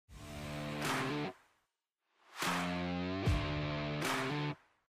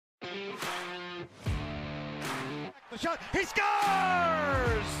shot. He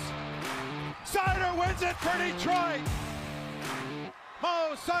scores! Seider wins it for Detroit.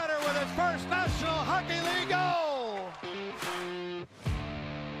 Mo Seider with his first National Hockey League goal.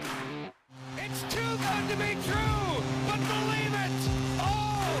 It's too good to be true, but believe it.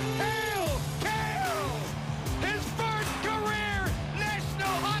 Oh, hail, Cale! His first career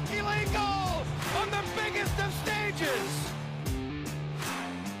National Hockey League goal on the biggest of stages.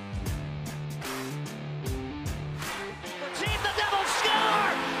 Team the Devils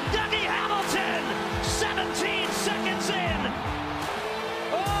score! Dougie Hamilton, 17 seconds in.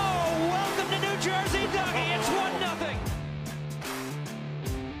 Oh, welcome to New Jersey, Dougie. It's 1-0.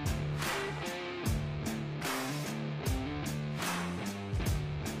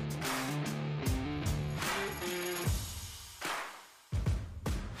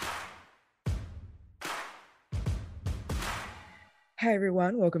 Hi,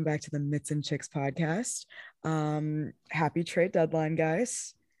 everyone. Welcome back to the Mitts and Chicks podcast. Happy trade deadline,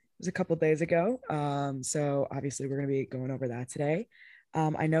 guys. It was a couple days ago. So obviously we're going to be going over that today.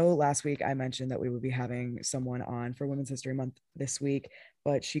 I know last week I mentioned that we would be having someone on for Women's History Month this week,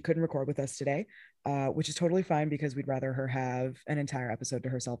 but she couldn't record with us today, which is totally fine because we'd rather her have an entire episode to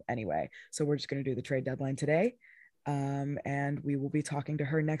herself anyway. So we're just going to do the trade deadline today. And we will be talking to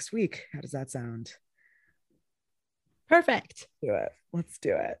her next week. How does that sound? Perfect. Let's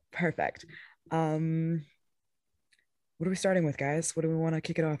do it. Perfect. What are we starting with, guys? What do we want to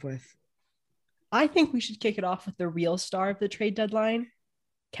kick it off with? I think we should kick it off with the real star of the trade deadline,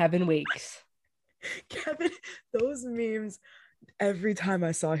 Kevin Weeks. Kevin, those memes, every time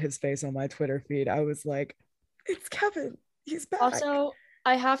I saw his face on my Twitter feed, I was like, it's Kevin. He's back. Also,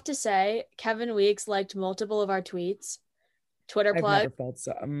 I have to say, Kevin Weeks liked multiple of our tweets. Twitter I've plug never felt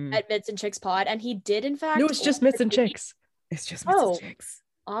so. at Mitts and Chicks Pod, and he did in fact. No, it's just Mitts and Chicks. It's just Mitts and Chicks.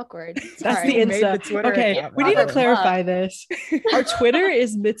 Awkward. That's Sorry. the Insta. Okay, we need to clarify this. Our Twitter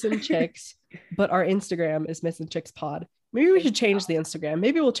is Mitts and Chicks, but our Instagram is Mitts and Chicks Pod. Maybe we should change the Instagram.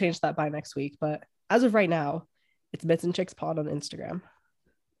 Maybe we'll change that by next week. But as of right now, it's Mitts and Chicks Pod on Instagram.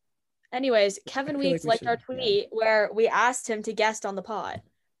 Anyways, Kevin Weeks liked our tweet where we asked him to guest on the pod.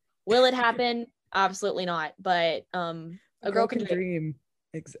 Will it happen? Absolutely not. But a girl can dream.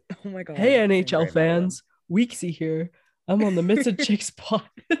 Oh my god. Hey NHL fans, Weeksy here. I'm on the Mitts and Chicks Pod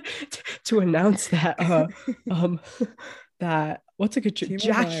to announce that that what's a good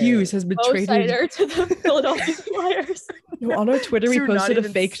Jack Hughes has been traded to the Philadelphia Flyers. No, on our Twitter we posted a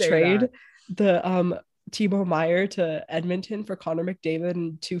fake trade. The Timo Meier to Edmonton for Connor McDavid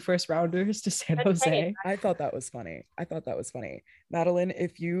and 2 first-rounders to San Jose. I thought that was funny. Madeline,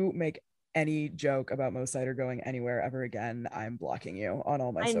 if you make any joke about Mo Seider going anywhere ever again, I'm blocking you on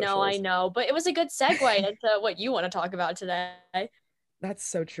all my socials. I know, but it was a good segue into what you want to talk about today. That's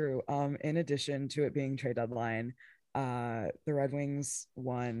so true. In addition to it being trade deadline, the Red Wings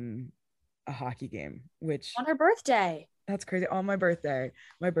won a hockey game, which on her birthday. That's crazy. On my birthday.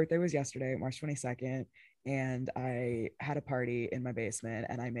 My birthday was yesterday, March 22nd, and I had a party in my basement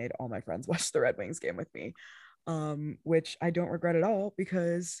and I made all my friends watch the Red Wings game with me, which I don't regret at all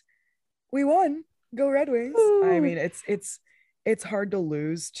because we won. Go Red Wings. Ooh. I mean, it's hard to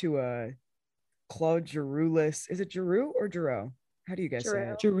lose to a Claude Giroux-less. Is it Giroux or Giroux? How do you guys say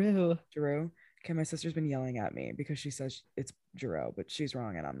it? Giroux. Okay, my sister's been yelling at me because she says it's Giroux, but she's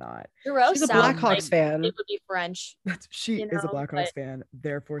wrong and I'm not. Giroux she's a Blackhawks fan. It would be French. She is a Blackhawks fan,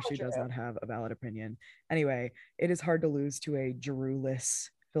 therefore she does not have a valid opinion. Anyway, it is hard to lose to a Giroux-less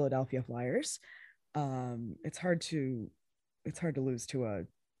Philadelphia Flyers. It's hard to lose to a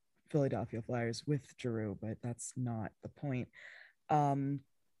Philadelphia Flyers with Giroux, but that's not the point.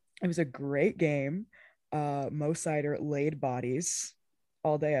 It was a great game. Mo Seider laid bodies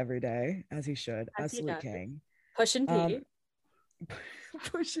all day, every day, as he should. Absolute king. Push and pee.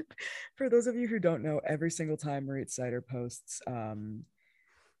 For those of you who don't know, every single time Moritz Seider posts,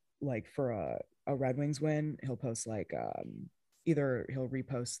 like for a Red Wings win, he'll post like either he'll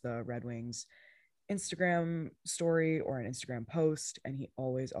repost the Red Wings Instagram story or an Instagram post, and he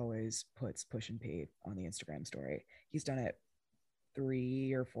always puts push and pee on the Instagram story. He's done it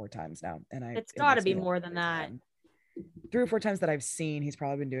 3 or 4 times now, and it's got to be more than that. 3 or 4 times that I've seen. He's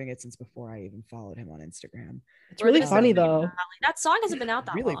probably been doing it since before I even followed him on Instagram. It's really funny though. That song hasn't been out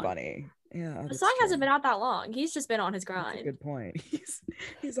that really long. Funny. Yeah, the song hasn't been out that long. He's just been on his grind. That's a good point.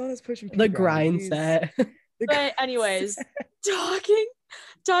 He's on his push and pee. The grind set. But anyways,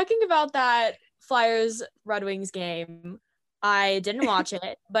 talking about that Flyers Red Wings game, I didn't watch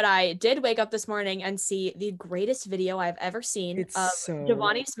it, but I did wake up this morning and see the greatest video I've ever seen of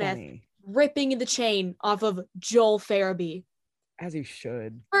Giovanni Smith ripping the chain off of Joel Farabee. As he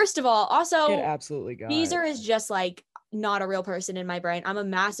should. First of all, also, it absolutely got. Beezer is just like, not a real person in my brain. I'm a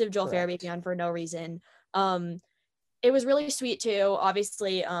massive Joel Correct. Farabee fan for no reason. It was really sweet too.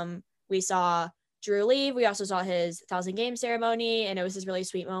 Obviously, we saw Drew leave. We also saw his 1,000 game ceremony, and it was this really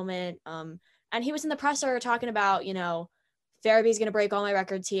sweet moment. And he was in the presser talking about, you know, Farabee's going to break all my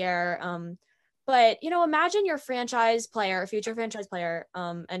records here. But, you know, imagine your franchise player, future franchise player,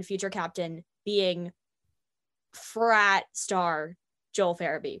 and future captain being frat star Joel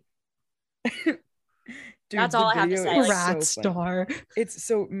Farabee. Dude, That's the all I have to video say. is Like, so Rat funny. star. It's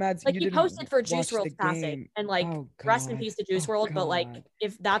so Mads, like you he didn't posted for Juice watch the World Classic, game. and like Oh, rest in God. peace to Juice Oh, World. But like, God.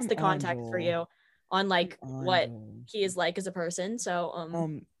 if that's Come the on, context for Joel. you on like Come on, what Joel. he is like as a person,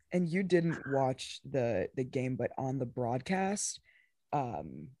 so And you didn't watch the game, but on the broadcast,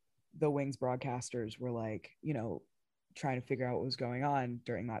 the Wings broadcasters were like, you know, trying to figure out what was going on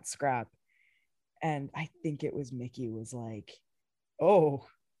during that scrap. And I think it was Mickey was like, oh,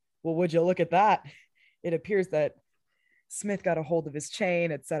 well, would you look at that? It appears that Smith got a hold of his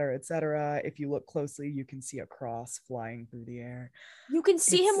chain, et cetera, et cetera. If you look closely, you can see a cross flying through the air. you can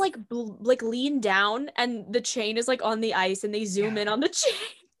see him It's- like lean down, and the chain is like on the ice, and they zoom in on the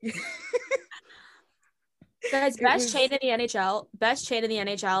chain. Guys, best chain in the NHL. Best chain in the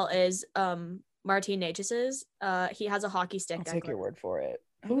NHL is Martin Necas's. He has a hockey stick I'll necklace. take your word for it.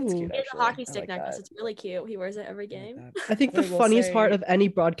 Oh, that's cute, He has a actually. hockey I stick like necklace. that. It's really cute. He wears it every I like game. that. I think But the I will funniest part say- of any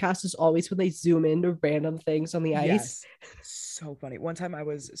broadcast is always when they zoom into random things on the ice. Yes, so funny. One time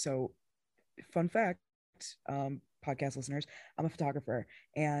fun fact, podcast listeners, I'm a photographer,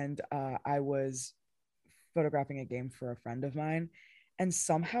 and I was photographing a game for a friend of mine, and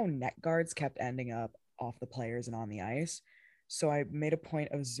somehow net guards kept ending up off the players and on the ice. So I made a point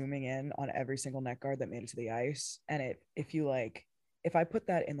of zooming in on every single net guard that made it to the ice. And if I put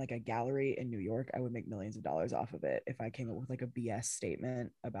that in like a gallery in New York, I would make millions of dollars off of it if I came up with like a BS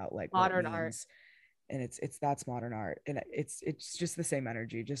statement about like Modern what it art. means. And it's that's modern art, and it's just the same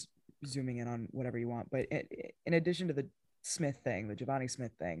energy, just zooming in on whatever you want. But in addition to the Smith thing, the Giovanni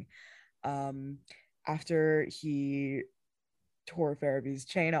Smith thing, after he tore Farabee's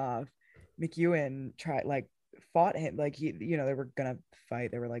chain off, McEwen fought him, like they were gonna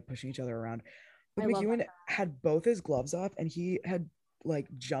fight, they were like pushing each other around, but McEwen had both his gloves off, and he had like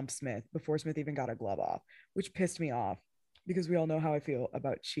jumped Smith before Smith even got a glove off, which pissed me off because we all know how I feel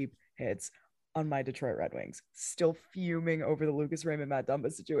about cheap hits on my Detroit Red Wings. Still fuming over the Lucas Raymond Matt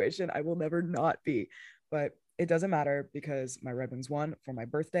Dumba situation. I will never not be, but it doesn't matter because my Red Wings won. For my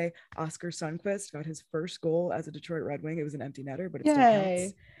birthday, Oscar Sundqvist got his first goal as a Detroit Red Wing. It was an empty netter, but it still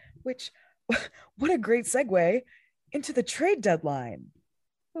counts. Which, what a great segue into the trade deadline.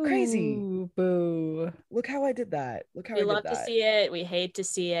 Crazy. Ooh, boo. Look how I did that. Look how We I did love that. to see it. We hate to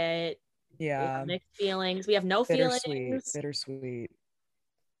see it. We Yeah. have mixed feelings. We have no feelings. Bittersweet.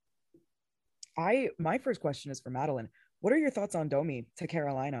 My first question is for Madeline. What are your thoughts on Domi to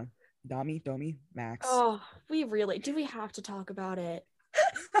Carolina? Domi, Max. Oh, do we have to talk about it?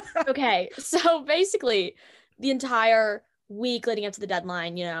 Okay, so basically the entire week leading up to the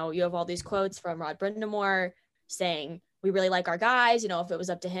deadline, you know, you have all these quotes from Rod Brindamore saying, we really like our guys, you know, if it was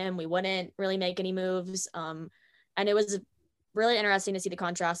up to him, we wouldn't really make any moves. And it was really interesting to see the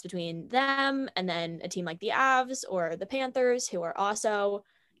contrast between them and then a team like the Avs or the Panthers, who are also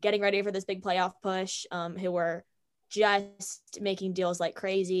getting ready for this big playoff push, who were just making deals like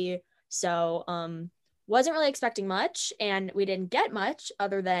crazy. So wasn't really expecting much, and we didn't get much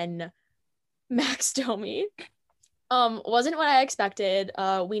other than Max Domi. Wasn't what I expected.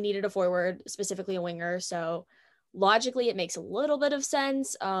 We needed a forward, specifically a winger, so logically it makes a little bit of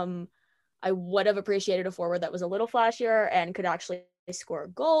sense. I would have appreciated a forward that was a little flashier and could actually score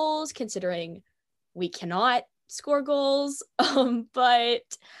goals, considering we cannot score goals.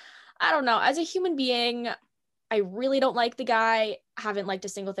 But I don't know. As a human being, I really don't like the guy. Haven't liked a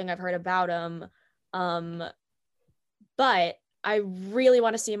single thing I've heard about him. But I really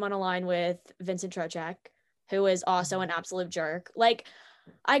want to see him on a line with Vincent Trocheck, who is also an absolute jerk. Like,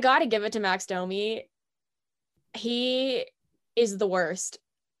 I got to give it to Max Domi. He is the worst.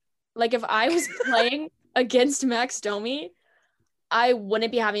 Like, if I was playing against Max Domi, I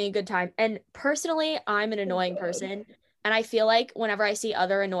wouldn't be having a good time. And personally, I'm an annoying person. And I feel like whenever I see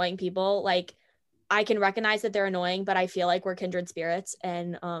other annoying people, like, I can recognize that they're annoying, but I feel like we're kindred spirits.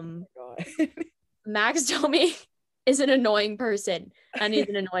 And Max Domi is an annoying person, and he's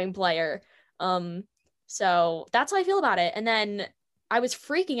an annoying player. So that's how I feel about it. And then I was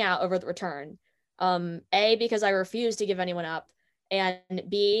freaking out over the return. A, because I refused to give anyone up, and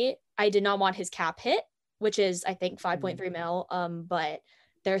B, I did not want his cap hit, which is I think 5.3 mil. But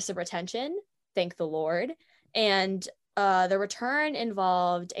there's some retention, thank the Lord. And the return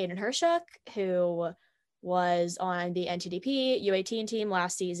involved Aiden Hershuk, who was on the NTDP U18 team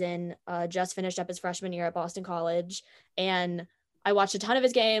last season, just finished up his freshman year at Boston College. And I watched a ton of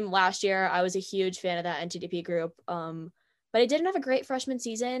his game last year. I was a huge fan of that NTDP group. But he didn't have a great freshman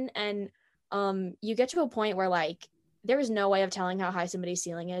season. And you get to a point where like, there is no way of telling how high somebody's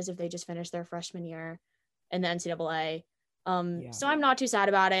ceiling is if they just finished their freshman year in the NCAA. So I'm not too sad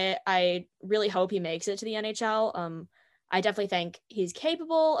about it. I really hope he makes it to the NHL. I definitely think he's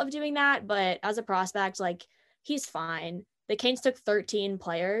capable of doing that, but as a prospect, like he's fine. The Canes took 13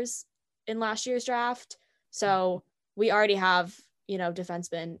 players in last year's draft. So we already have,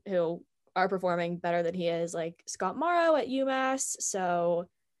 defensemen who are performing better than he is, like Scott Morrow at UMass. So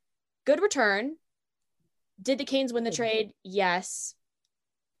good return. Did the Canes win the trade? Yes.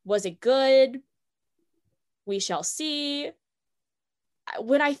 Was it good? We shall see.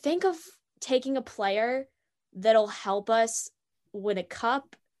 When I think of taking a player that'll help us win a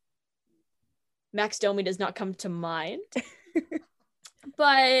cup, Max Domi does not come to mind.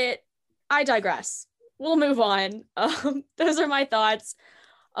 But I digress. We'll move on. Those are my thoughts.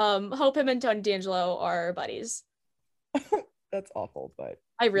 Hope him and Tony D'Angelo are buddies. That's awful, but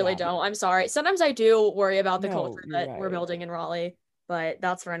I really don't. I'm sorry. Sometimes I do worry about the culture that we're building in Raleigh, but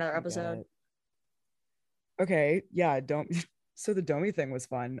that's for another episode. Okay, yeah, so the Domi thing was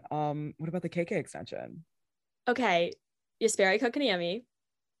fun. What about the KK extension? Okay, Jesperi Kotkaniemi,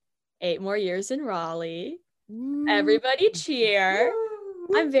 8 more years in Raleigh. Everybody cheer.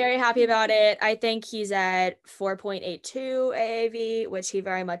 I'm very happy about it. I think he's at 4.82 AAV, which he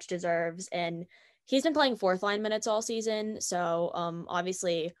very much deserves. And he's been playing fourth line minutes all season. So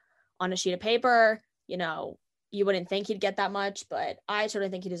obviously on a sheet of paper, you wouldn't think he'd get that much, but I totally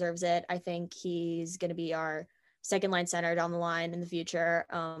think he deserves it. I think he's going to be our second line center down the line in the future.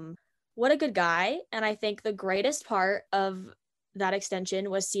 What a good guy. And I think the greatest part of that extension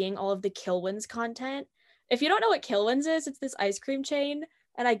was seeing all of the Killwins content. If you don't know what Killwins is, it's this ice cream chain.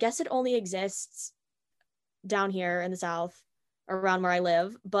 And I guess it only exists down here in the South around where I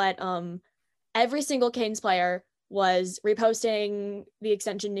live. But every single Canes player was reposting the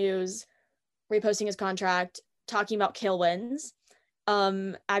extension news, reposting his contract, talking about Killwins.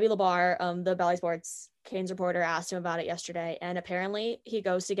 Abby Labar, the Bally Sports Canes reporter, asked him about it yesterday, and apparently he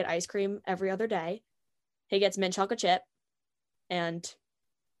goes to get ice cream every other day. He gets mint chocolate chip, and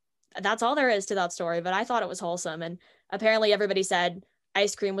that's all there is to that story, but I thought it was wholesome, and apparently everybody said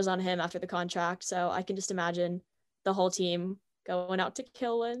ice cream was on him after the contract, so I can just imagine the whole team going out to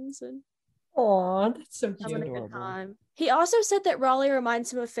Killwins and that's so cute. having a good time. He also said that Raleigh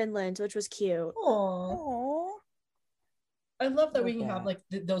reminds him of Finland, which was cute. I love that we can have like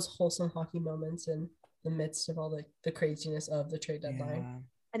those wholesome hockey moments in the midst of all the craziness of the trade deadline.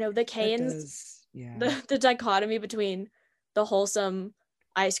 I know the Canes, the dichotomy between the wholesome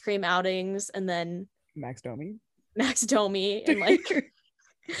ice cream outings and then Max Domi and like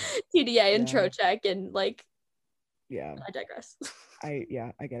TDA and Trocheck and like I digress. I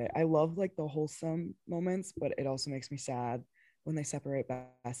get it. I love like the wholesome moments, but it also makes me sad when they separate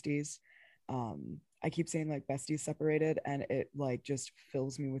besties. I keep saying like besties separated, and it like just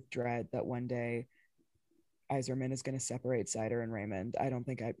fills me with dread that one day Iserman is going to separate Sider and Raymond. I don't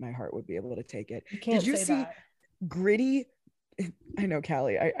think my heart would be able to take it. Did you see that? Gritty? I know,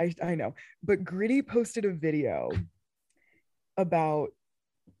 Callie. I know, but Gritty posted a video about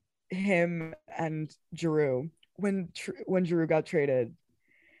him and Giroux when Giroux got traded,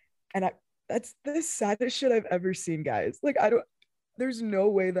 and that's the saddest shit I've ever seen, guys. Like there's no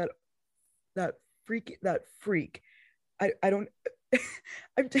way that freak I don't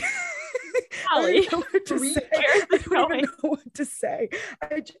I'm I don't know what to say. I don't even know what to say.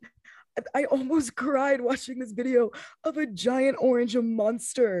 I almost cried watching this video of a giant orange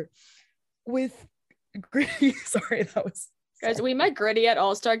monster with Gritty. Sorry, that was guys. We met Gritty at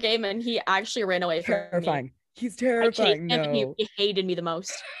All-Star Game, and he actually ran away from terrifying. Me. He's terrifying. No, he hated me the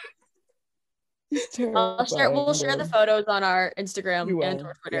most. He's terrifying. We'll share the photos on our Instagram and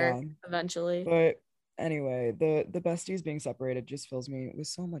our Twitter eventually. But anyway, the besties being separated just fills me with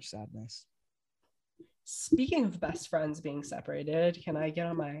so much sadness. Speaking of best friends being separated, can I get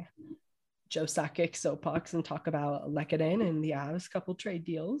on my Joe Sakic soapbox and talk about Lehkonen and the Avs couple trade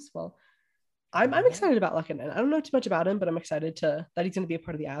deals? Well, I'm excited about Lehkonen. I don't know too much about him, but I'm excited that he's going to be a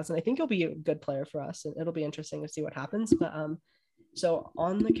part of the Avs, and I think he'll be a good player for us, and it'll be interesting to see what happens. But so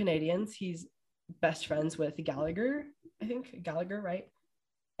on the Canadians, he's best friends with Gallagher, right?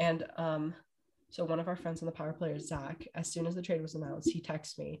 And so one of our friends on the power player, Zach, as soon as the trade was announced, he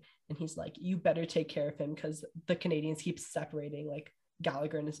texted me and he's like, you better take care of him because the Canadians keep separating like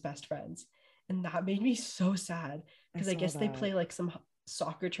Gallagher and his best friends. And that made me so sad because I guess they play like some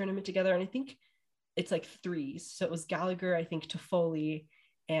soccer tournament together. And I think it's like threes. So it was Gallagher, I think, Toffoli,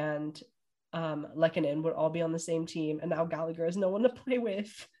 and Lehkonen would all be on the same team, and now Gallagher has no one to play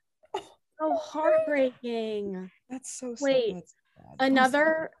with. Oh, heartbreaking. That's so sad. Wait, That's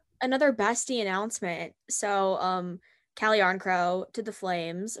sad. another bestie announcement. So Callie Arncrow to the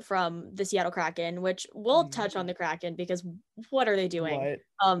Flames from the Seattle Kraken, which we'll touch on the Kraken because what are they doing?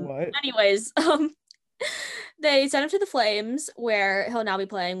 What? Anyways, they sent him to the Flames, where he'll now be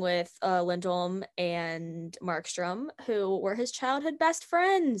playing with Lindholm and Markstrom, who were his childhood best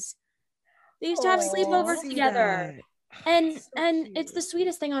friends. They used to have sleepovers together. And it's the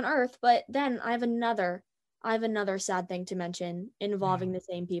sweetest thing on earth. But then I have another sad thing to mention involving the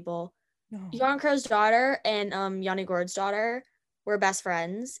same people. Jan Crow's daughter and Yanni Gord's daughter were best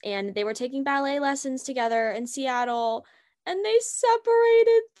friends, and they were taking ballet lessons together in Seattle, and they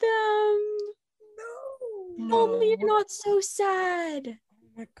separated them. No. Oh, you're not so sad. Oh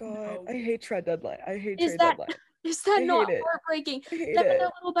my God. I hate trade deadline. Is that not heartbreaking? Them in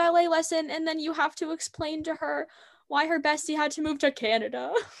that little ballet lesson, and then you have to explain to her why her bestie had to move to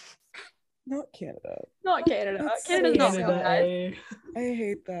Canada. Not Canada. Canada's not so bad. I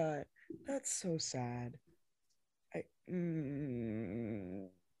hate that. That's so sad.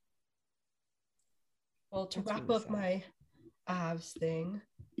 Well, to wrap up my Avs thing,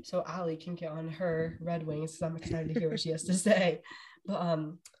 so Allie can get on her Red Wings, because I'm excited to hear what she has to say. But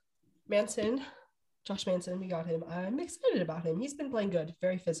Josh Manson, we got him. I'm excited about him. He's been playing good,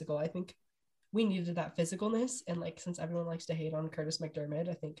 very physical. I think we needed that physicalness, and like, since everyone likes to hate on Curtis McDermott,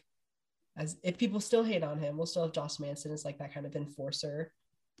 I think as if people still hate on him, we'll still have Josh Manson as like that kind of enforcer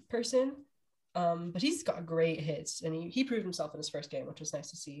person. But he's got great hits, and he proved himself in his first game, which was nice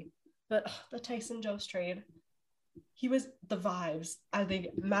to see. But the Tyson Jost trade, he was the vibes. I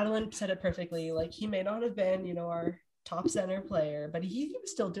think Madeline said it perfectly. Like, he may not have been, our top center player, but he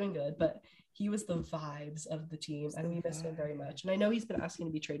was still doing good. But he was the vibes of the team, and we miss him very much. And I know he's been asking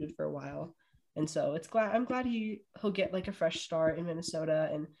to be traded for a while, and so I'm glad he'll get like a fresh start in Minnesota.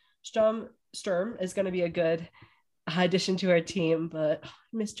 And Sturm is going to be a good addition to our team, but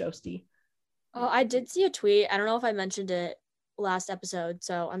Miss Josty. Oh, I did see a tweet. I don't know if I mentioned it last episode,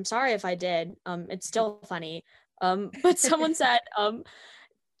 so I'm sorry if I did. It's still funny. But someone said,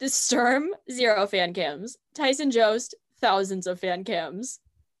 the Sturm, 0 fan cams. Tyson Jost, thousands of fan cams.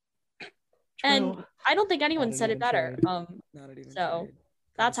 True. And I don't think anyone said it better. So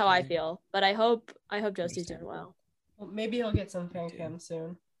that's how I feel. But I hope Josty's doing well. Well, maybe he'll get some fan cams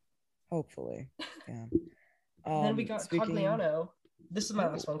soon. Hopefully. Yeah. Then we got Cogliano. This is my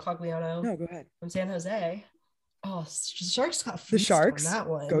last one. Cogliano. No, go ahead. From San Jose. Oh, Sharks got fleeced. The Sharks. On that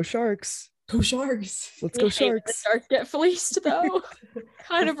one. Go Sharks. Go Sharks. Let's go Sharks. The Sharks get fleeced though.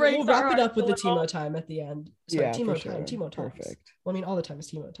 Kind of breaks. We'll wrap it up with the Timo time at the end. Sorry, yeah, Timo sure. time. Timo talks. Perfect. Well, I mean, all the time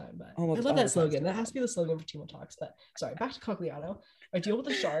is Timo time, but Almost I love that slogan. That has to be the slogan for Timo talks. But sorry, back to Cogliano. I deal with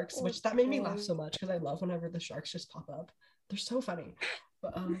the Sharks, which that made me laugh so much because I love whenever the Sharks just pop up. They're so funny.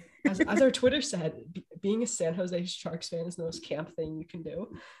 But as our Twitter said, being a San Jose Sharks fan is the most camp thing you can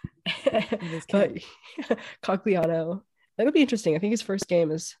do. But Cogliano, that'll be interesting. I think his first game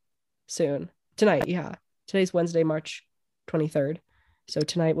is soon. Tonight, yeah. Today's Wednesday, March 23rd. So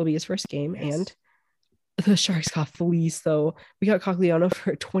tonight will be his first game. Yes. And the Sharks got fleeced, though. We got Cogliano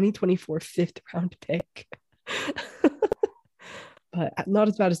for a 2024 5th round pick. But not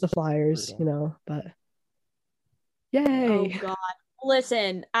as bad as the Flyers, but yay. Oh, God.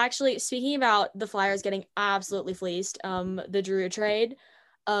 Listen, actually, speaking about the Flyers getting absolutely fleeced, the Drew trade,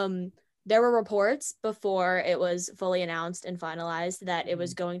 there were reports before it was fully announced and finalized that it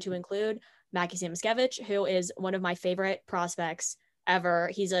was going to include Mackie Samoskevich, who is one of my favorite prospects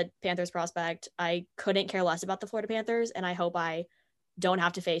ever. He's a Panthers prospect. I couldn't care less about the Florida Panthers, and I hope I don't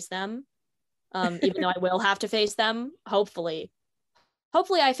have to face them, even though I will have to face them. Hopefully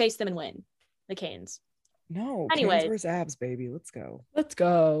I face them and win the Canes. No, anyway, Canes versus Abs, baby. Let's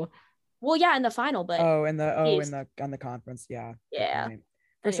go. Well, yeah, in the final, but on the conference, yeah. Yeah.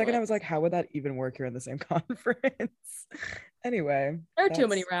 For a second, I was like, how would that even work here in the same conference? Anyway, there are too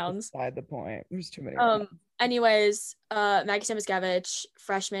many rounds. Beside the point. There's too many rounds. Anyways, Mackie Samoskevich,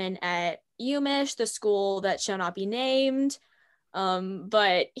 freshman at UMich, the school that shall not be named.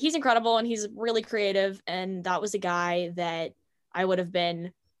 But he's incredible and he's really creative, and that was a guy that I would have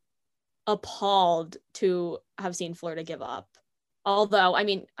been appalled to have seen Florida give up. Although, I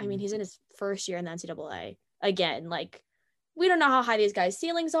mean, he's in his first year in the NCAA. Again, like, we don't know how high these guys'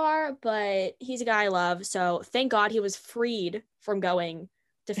 ceilings are, but he's a guy I love. So thank God he was freed from going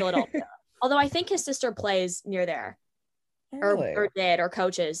to Philadelphia. Although I think his sister plays near there, or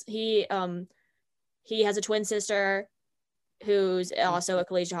coaches. He has a twin sister. who's also a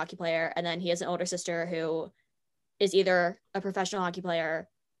collegiate hockey player, and then he has an older sister who is either a professional hockey player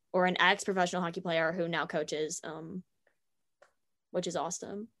or an ex-professional hockey player who now coaches, which is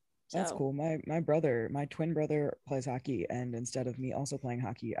awesome. That's cool. My twin brother plays hockey, and instead of me also playing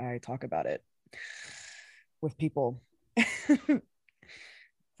hockey, I talk about it with people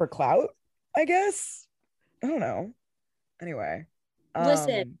for clout, I guess. I don't know. Anyway,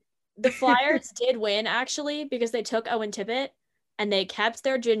 listen, the Flyers did win actually because they took Owen Tippett and they kept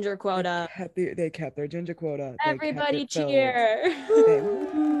their ginger quota. They kept their ginger quota. Everybody cheer!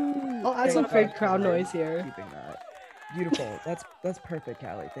 I'll add some fake crowd noise here. Keeping that. Beautiful. That's perfect,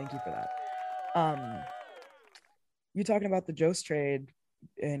 Callie. Thank you for that. You talking about the Jost trade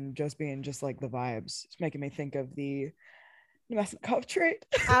and just being just like the vibes. It's making me think of the Nemesnikov trade.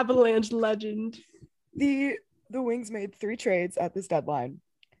 Avalanche legend. The Wings made 3 trades at this deadline.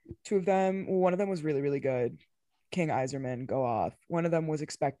 2 of them, one of them was really, really good. King Yzerman, go off. One of them was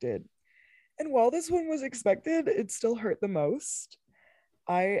expected. And while this one was expected, it still hurt the most.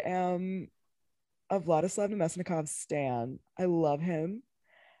 I am a Vladislav Nemesnikov stan. I love him.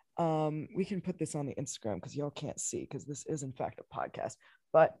 We can put this on the Instagram because y'all can't see because this is in fact a podcast.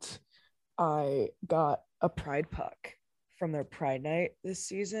 But I got a Pride puck from their Pride night this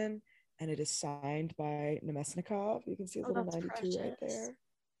season, and it is signed by Nemesnikov. You can see his little 92 precious. Right there.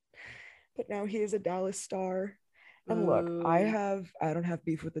 But now he is a Dallas Star. And look, I don't have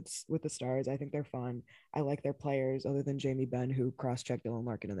beef with the Stars. I think they're fun. I like their players, other than Jamie Benn, who cross-checked Dylan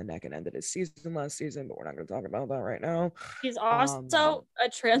Larkin in the neck and ended his season last season, but we're not going to talk about that right now. He's also a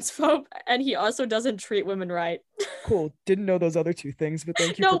transphobe, and he also doesn't treat women right. Cool. Didn't know those other 2 things, but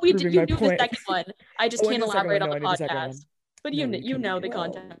thank you for you proving my knew point. The second one. I just can't elaborate on the podcast. But you know the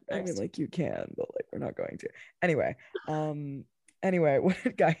context. I mean, like, you can, but like we're not going to. Anyway,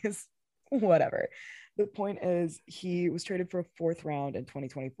 what guys, whatever. The point is, he was traded for a 4th round in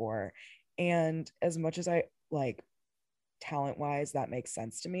 2024. And as much as I like talent-wise, that makes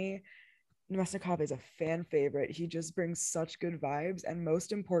sense to me. Nemesnikov is a fan favorite. He just brings such good vibes. And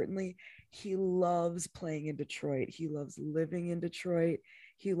most importantly, he loves playing in Detroit. He loves living in Detroit.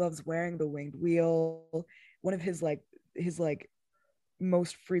 He loves wearing the winged wheel. One of his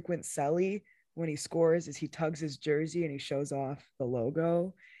most frequent celly when he scores is he tugs his jersey and he shows off the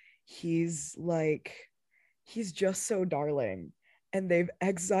logo. He's just so darling, and they've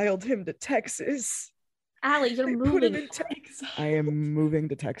exiled him to Texas. Allie, you're moving. I am moving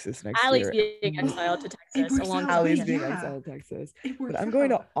to Texas next Allie's year. being exiled to Texas. Allie's being exiled to Texas. But I'm going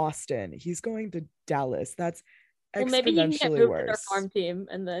to Austin. He's going to Dallas. That's exponentially maybe he can get moved worse. To their farm team,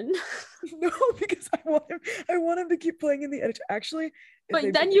 and then no, because I want him to keep playing in the NHL. Actually,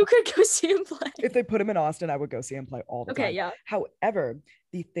 but then you could go see him play. If they put him in Austin, I would go see him play all the time. Okay, yeah. However,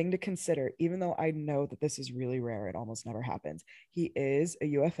 the thing to consider, even though I know that this is really rare, it almost never happens. He is a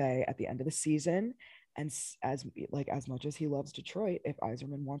UFA at the end of the season, and as much as he loves Detroit, if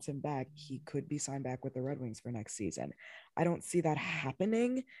Yzerman wants him back, he could be signed back with the Red Wings for next season. I don't see that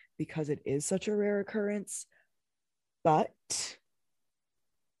happening because it is such a rare occurrence, but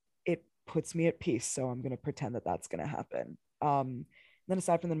it puts me at peace. So I'm going to pretend that that's going to happen. Then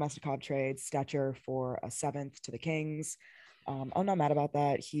aside from the Nemesnikov trade, Stetcher for a 7th to the Kings. I'm not mad about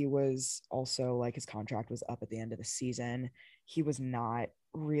that. He was also like, his contract was up at the end of the season. He was not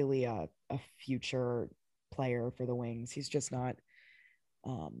really a future player for the Wings. He's just not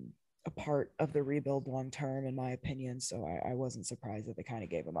a part of the rebuild long term, in my opinion. So I wasn't surprised that they kind of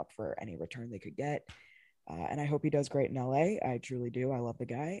gave him up for any return they could get. And I hope he does great in LA. I truly do. I love the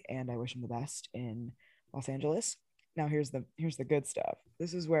guy, and I wish him the best in Los Angeles. Now here's the good stuff.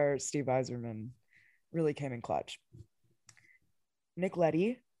 This is where Steve Yzerman really came in clutch. Nick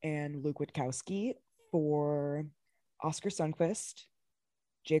Leddy and Luke Witkowski for Oscar Sundqvist,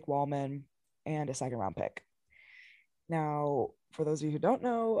 Jake Wallman, and a 2nd round pick. Now, for those of you who don't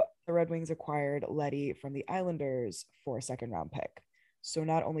know, the Red Wings acquired Leddy from the Islanders for a 2nd round pick. So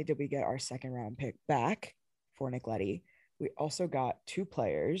not only did we get our 2nd round pick back for Nick Leddy, we also got 2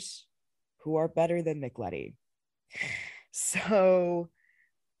 players who are better than Nick Leddy. So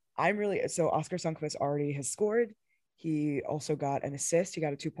Oscar Sundqvist already has scored. He also got an assist. He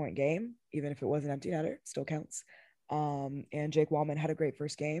got a 2-point game, even if it was an empty netter, still counts. And Jake Wallman had a great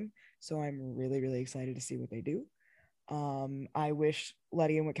first game. So I'm really, really excited to see what they do. I wish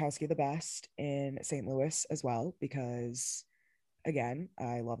Leddy and Witkowski the best in St. Louis as well, because again,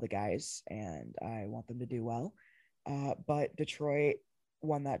 I love the guys and I want them to do well. But Detroit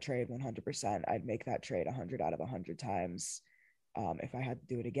won that trade 100%. I'd make that trade 100 out of 100 times if I had to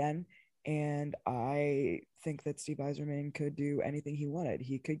do it again. And I think that Steve Yzerman could do anything he wanted.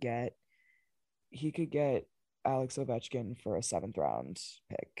 He could get Alex Ovechkin for a 7th round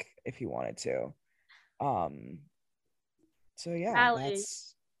pick if he wanted to. So yeah, Allie,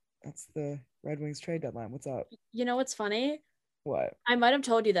 that's the Red Wings trade deadline. What's up? you know what's funny? What? I might have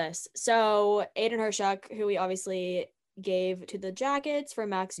told you this. So Aiden Hershuk, who we obviously gave to the Jackets for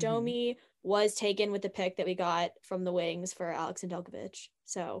Max Mhm. Domi, was taken with the pick that we got from the Wings for Alex Nedeljkovic.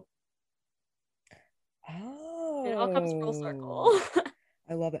 So Oh, it all comes full circle.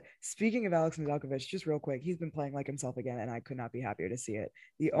 I love it. Speaking of Alex Nedeljkovic, just real quick, he's been playing like himself again, and I could not be happier to see it.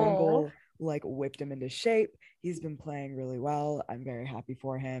 The own Aw. goal like whipped him into shape. He's been playing really well. I'm very happy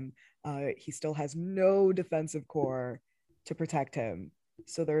for him. He still has no defensive core to protect him,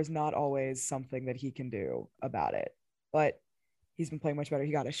 so there's not always something that he can do about it. But he's been playing much better.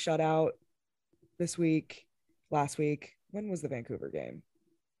 He got a shutout this week, last week. When was the Vancouver game?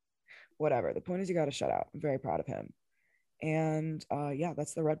 Whatever. The point is, he got a shutout. I'm very proud of him. And yeah,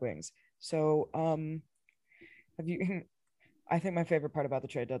 that's the Red Wings. So have you I think my favorite part about the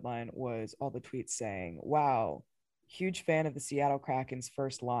trade deadline was all the tweets saying, wow, huge fan of the Seattle Kraken's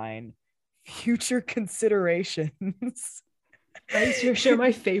first line, future considerations. Guys, you share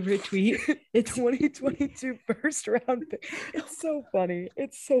my favorite tweet. It's 2022 first round pick. It's so funny.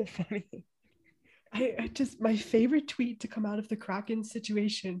 It's so funny. I just, my favorite tweet to come out of the Kraken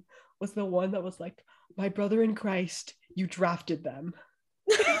situation was the one that was like, my brother in Christ, you drafted them.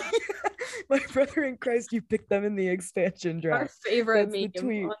 My brother in Christ, you picked them in the expansion Our draft. favorite That's the meme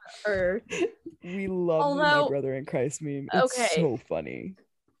tweet. on earth. We love the Although- My Brother in Christ meme. It's okay. so funny.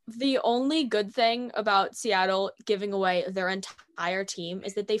 The only good thing about Seattle giving away their entire team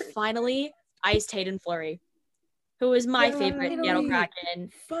is that they finally iced Hayden Fleury, who is my favorite Seattle Kraken,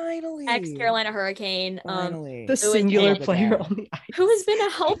 Finally. ex-Carolina Hurricane, Finally. The Who is singular in- player on the ice. who has been a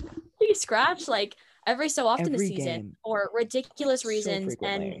healthy scratch like every so often Every this season game. for ridiculous So reasons.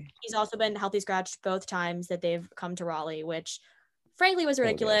 And frequently. he's also been healthy scratched both times that they've come to Raleigh, which frankly was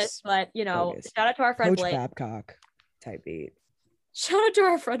ridiculous. Bogus. But, you know, Bogus. shout out to our friend Coach Blake. Babcock type beat. Shout out to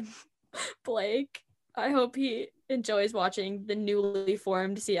our friend Blake. I hope he enjoys watching the newly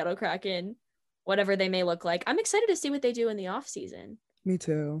formed Seattle Kraken, whatever they may look like. I'm excited to see what they do in the off season. Me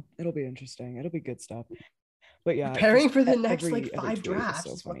too. It'll be interesting. It'll be good stuff. But yeah, Preparing just for the next every like 5 tweet is drafts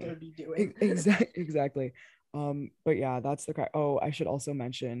so is what funny. they'll be doing. Exactly. But yeah, that's the I should also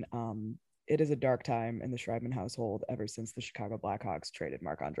mention it is a dark time in the Schreibman household ever since the Chicago Blackhawks traded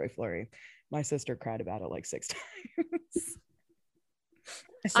Marc-Andre Fleury. My sister cried about it like 6 times.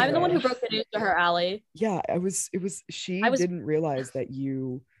 I'm the one who So, broke the news to her, Allie. yeah, she didn't realize that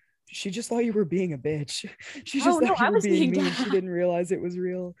she just thought you were being a bitch. She just Oh, no, thought you I were was being being mean. She dumb. didn't realize it was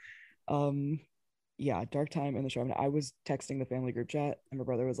real. Yeah, dark time in the Schreibman. I was texting the family group chat and my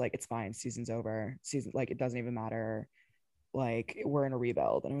brother was like, it's fine, season's over. Season, like, it doesn't even matter. Like, we're in a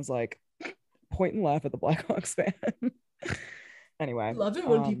rebuild. And I was like, point and laugh at the Blackhawks fan. Anyway, I love it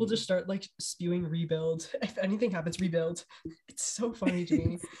when people just start like spewing rebuild. If anything happens, rebuild. It's so funny to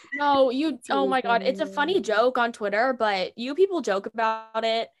me. No, So oh my God. It's a funny. funny joke on Twitter, but you people joke about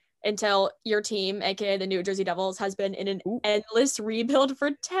it until your team, aka the New Jersey Devils, has been in an Ooh. endless rebuild for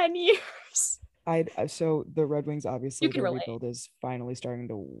 10 years. So the Red Wings, obviously, You can their relate. rebuild is finally starting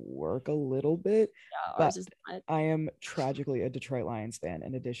to work a little bit. Yeah, ours But is not. I am tragically a Detroit Lions fan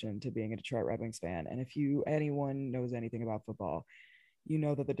in addition to being a Detroit Red Wings fan. And if anyone knows anything about football, you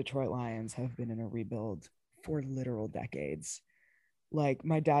know that the Detroit Lions have been in a rebuild for literal decades. Like,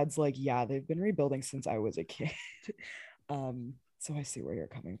 my dad's like, yeah, they've been rebuilding since I was a kid. So I see where you're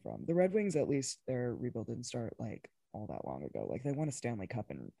coming from. The Red Wings, at least their rebuild didn't start like all that long ago. Like, they won a Stanley Cup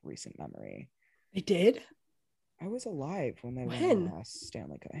in recent memory. They did? I was alive when they won When? the last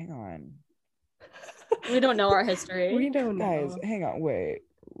Stanley Cup. Hang on. We don't know our history. We don't know. Guys, hang on. Wait.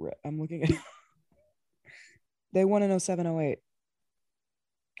 I'm looking at They won in 07-08.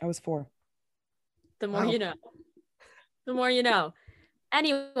 I was 4. The more Wow. you know. The more you know.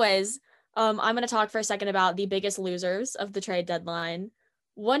 Anyways, I'm going to talk for a second about the biggest losers of the trade deadline.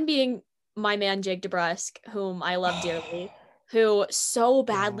 One being my man, Jake DeBrusk, whom I love dearly, who so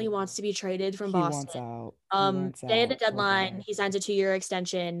badly Yeah. wants to be traded from He Boston. wants out. He wants Day of the out. Poor deadline, guy. he signs a 2-year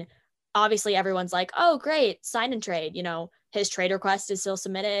extension. Obviously, everyone's like, oh, great, sign and trade. You know, his trade request is still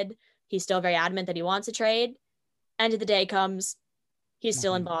submitted. He's still very adamant that he wants a trade. End of the day comes, he's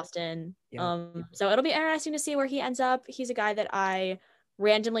still in Nothing. Boston. Yeah. So it'll be interesting to see where he ends up. He's a guy that I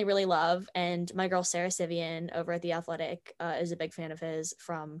randomly really love, and my girl Sarah Sivian over at The Athletic is a big fan of his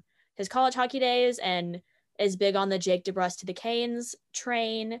from his college hockey days and is big on the Jake DeBrusk to the Canes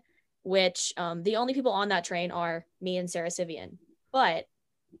train, which the only people on that train are me and Sarah Sivian. But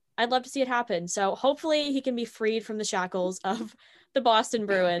I'd love to see it happen. So hopefully he can be freed from the shackles of the Boston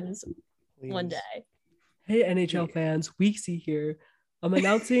Bruins one Please. day. Hey NHL fans, Weeksy here. I'm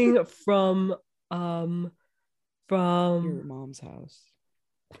announcing from Your mom's house.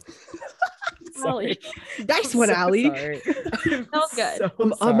 Allie. Nice one, Allie. Sorry. That was good.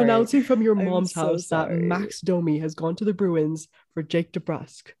 I'm announcing from your I'm mom's so house that sorry. Max Domi has gone to the Bruins for Jake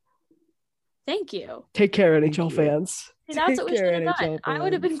DeBrusk. Thank you. Take care, Thank NHL you. fans. See, that's what we Take care, should have done. NHL I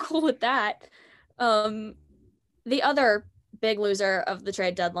would have been fans. cool with that. The other big loser of the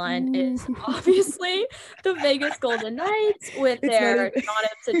trade deadline is obviously the Vegas Golden Knights with It's their not even- Donovan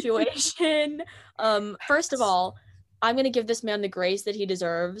situation. First of all, I'm going to give this man the grace that he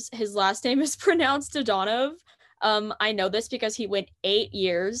deserves. His last name is pronounced Dadonov. I know this because he went 8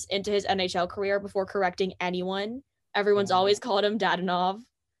 years into his NHL career before correcting anyone. Everyone's Wow. always called him Dadonov.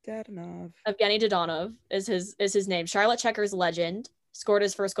 Dadonov. Evgeny Dadonov is his name. Charlotte Checkers legend. Scored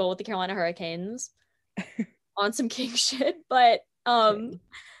his first goal with the Carolina Hurricanes on some king shit. But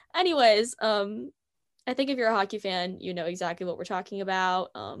anyways, I think if you're a hockey fan, you know exactly what we're talking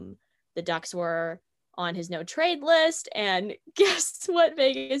about. The Ducks were on his no trade list, and guess what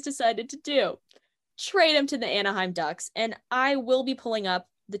Vegas decided to do? Trade him to the Anaheim Ducks. And I will be pulling up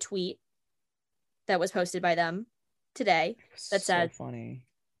the tweet that was posted by them today that says, so funny.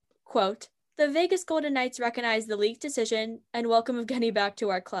 quote, "The Vegas Golden Knights recognize the league's decision and welcome Evgeny back to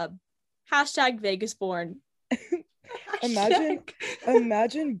our club. Hashtag Vegas born."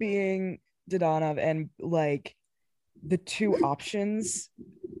 Imagine being Dadonov and like the two options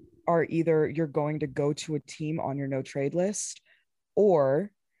are either you're going to go to a team on your no trade list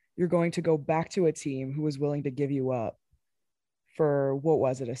or you're going to go back to a team who is willing to give you up for what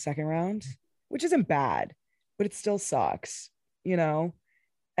was it, a second round, which isn't bad, but it still sucks, you know?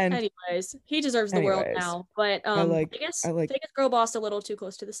 And anyways, he deserves the world now. But Vegas girl boss a little too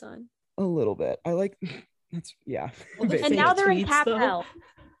close to the sun. A little bit. That's yeah. And now they're in cap hell.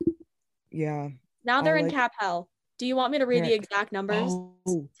 Yeah. Now they're in cap hell. Do you want me to read the exact numbers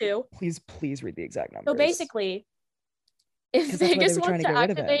too? Please read the exact numbers. So basically, if Vegas wants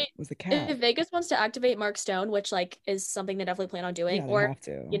to activate Mark Stone, which like is something they definitely plan on doing, or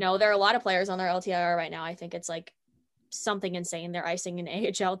you know, there are a lot of players on their LTIR right now. I think it's like something insane. They're icing an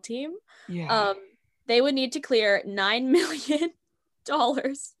AHL team. Yeah. They would need to clear $9 million,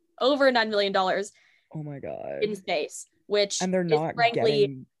 over $9 million. Oh my god. In space, which and they're not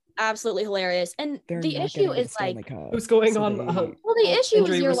frankly absolutely hilarious. And the issue is like, what's going on? Well, the issue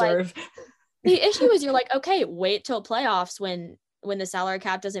is you're like, the issue is you're like, okay, wait till playoffs when the salary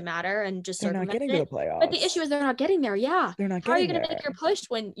cap doesn't matter and just they're not getting to the playoffs. But the issue is they're not getting there. Yeah, they're not. How are you going to make your push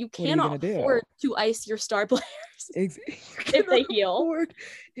when you cannot afford to ice your star players if they heal?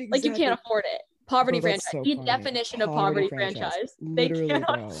 Like you can't afford it. Poverty franchise. So the definition of poverty franchise. Literally, they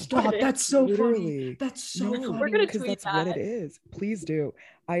cannot stop. That's so funny. That's so funny. We're gonna tweet that's what it is. Please do.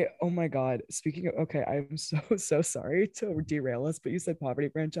 Oh my god. Speaking of, okay, I'm so sorry to derail us, but you said poverty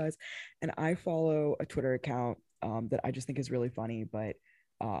franchise, and I follow a Twitter account that I just think is really funny. But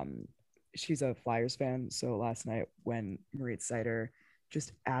she's a Flyers fan. So last night when Maurice Sider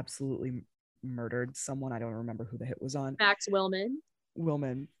just absolutely murdered someone, I don't remember who the hit was on. Max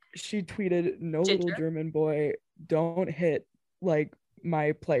Willman. She tweeted, "No little German boy, don't hit like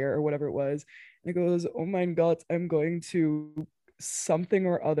my player," or whatever it was. And it goes, "Oh my god, I'm going to something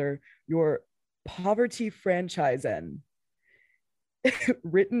or other your poverty franchise in."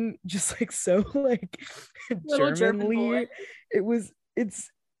 Written just like so like Germanly.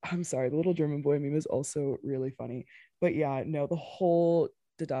 I'm sorry, the little German boy meme is also really funny. But yeah, no, the whole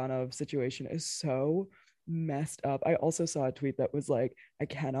Dadonov situation is so messed up. I also saw a tweet that was like, I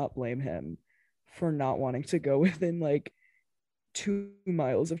cannot blame him for not wanting to go within like 2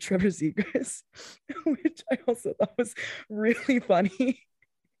 miles of Trevor Zegras, which I also thought was really funny.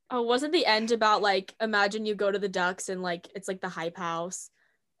 Oh, wasn't the end about like, imagine you go to the Ducks and like it's like the hype house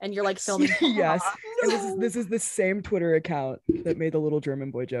and you're like filming? Yes. And this is the same Twitter account that made the little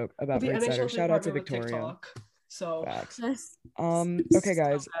German boy joke about Blake Sider. Shout out to Victoria. So okay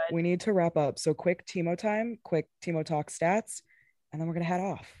guys, we need to wrap up. So quick Timo time, quick Timo talk stats, and then we're gonna head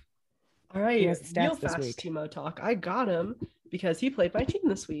off. All right, real fast Timo talk. I got him because he played my team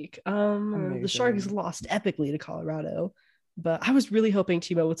this week. The Sharks lost epically to Colorado, but I was really hoping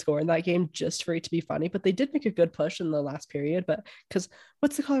Timo would score in that game just for it to be funny. But they did make a good push in the last period. But because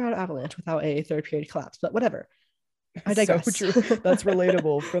what's the Colorado Avalanche without a third period collapse? But whatever. I digress. So true. That's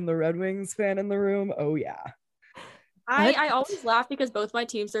relatable from the Red Wings fan in the room. Oh yeah. I always laugh because both my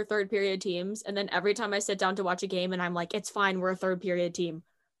teams are third period teams, and then every time I sit down to watch a game and I'm like, it's fine, we're a third period team.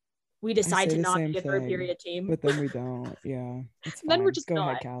 We decide to not be a third period team. But then we don't. Yeah. Then we're just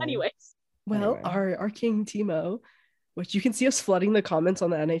not. Anyways. Well, our King Timo which you can see us flooding the comments on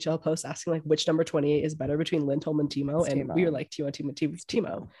the NHL post asking like which number 28 is better between Lindholm and Timo. It's And Timo. we were like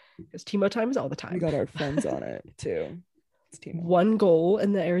Timo. Because Timo time is all the time. We got our friends on it too. It's Timo. 1 goal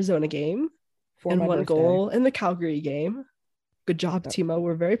in the Arizona game For and my 1 birthday. goal in the Calgary game. Good job, Yep. Timo.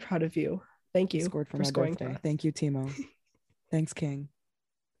 We're very proud of you. Thank you Scored for for my scoring birthday. for us. Thank you, Timo. Thanks, King.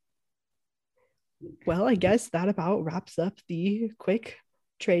 Well, I guess that about wraps up the quick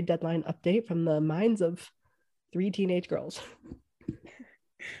trade deadline update from the minds of 3 teenage girls.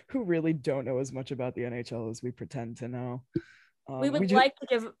 Who really don't know as much about the NHL as we pretend to know. We would like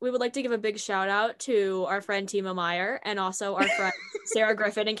to give a big shout out to our friend Timo Meyer and also our friend Sarah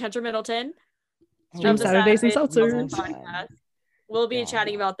Griffin and Kendra Middleton. Stream of the Saturdays and Saturdays Seltzers. podcast. We'll be Yeah.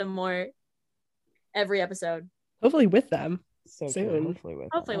 chatting about them more every episode. Hopefully with them. So soon. true. Hopefully with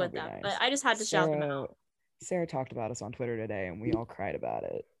Hopefully them. with them. That'd be nice. But I just had to shout them out. Sarah talked about us on Twitter today, and we all cried about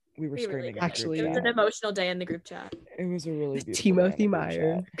it. We were We really screaming did. at the group It was chat. an emotional day in the group chat. It was a really beautiful Timothy day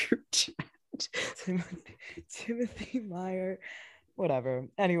Meyer. in the group chat. Timothy Meyer. Whatever.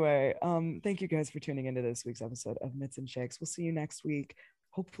 Anyway, thank you guys for tuning into this week's episode of Mitts and Chicks. We'll see you next week.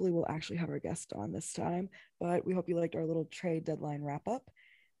 Hopefully we'll actually have our guest on this time, but we hope you liked our little trade deadline wrap up,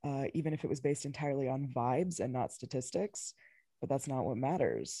 even if it was based entirely on vibes and not statistics. But that's not what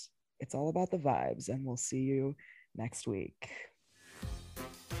matters. It's all about the vibes, and we'll see you next week.